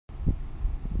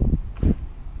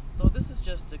this is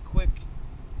just a quick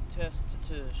test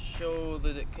to show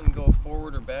that it can go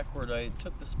forward or backward. I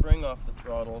took the spring off the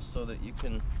throttle so that you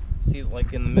can see,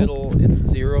 like in the middle it's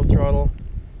 0 throttle,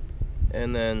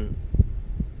 and then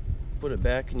put it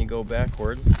back and you go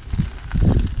backward,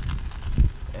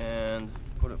 and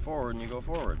put it forward and you go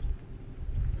forward.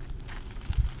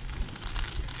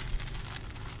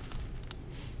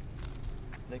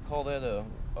 They call that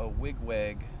a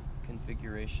wig-wag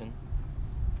configuration.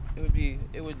 It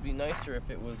would be nicer if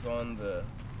it was on the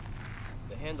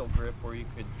handle grip, where you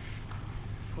could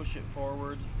push it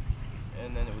forward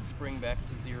and then it would spring back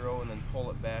to 0, and then pull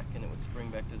it back and it would spring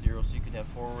back to 0, so you could have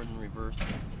forward and reverse.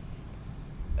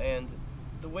 And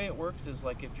the way it works is,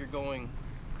 like, if you're going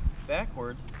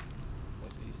backward,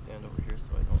 wait till you stand over here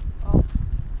so I don't. Oh,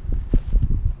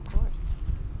 of course.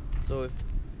 So if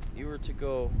you were to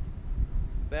go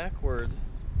backward,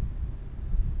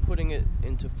 putting it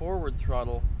into forward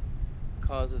throttle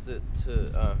causes it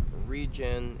to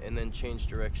regen and then change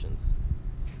directions.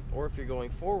 Or if you're going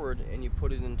forward and you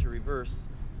put it into reverse,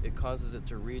 it causes it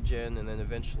to regen and then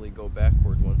eventually go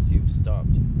backward once you've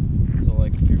stopped. So,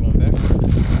 like, if you're going backward,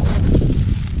 it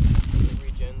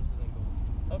regens and then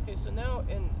go. Okay, so now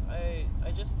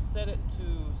I just set it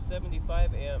to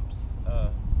 75 amps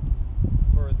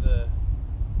for the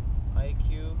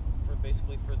IQ,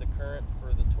 basically for the current,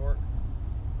 for the torque.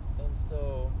 And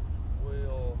so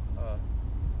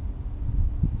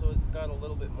so it's got a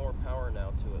little bit more power now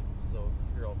to it. So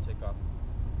here, I'll take off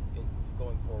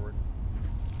going forward.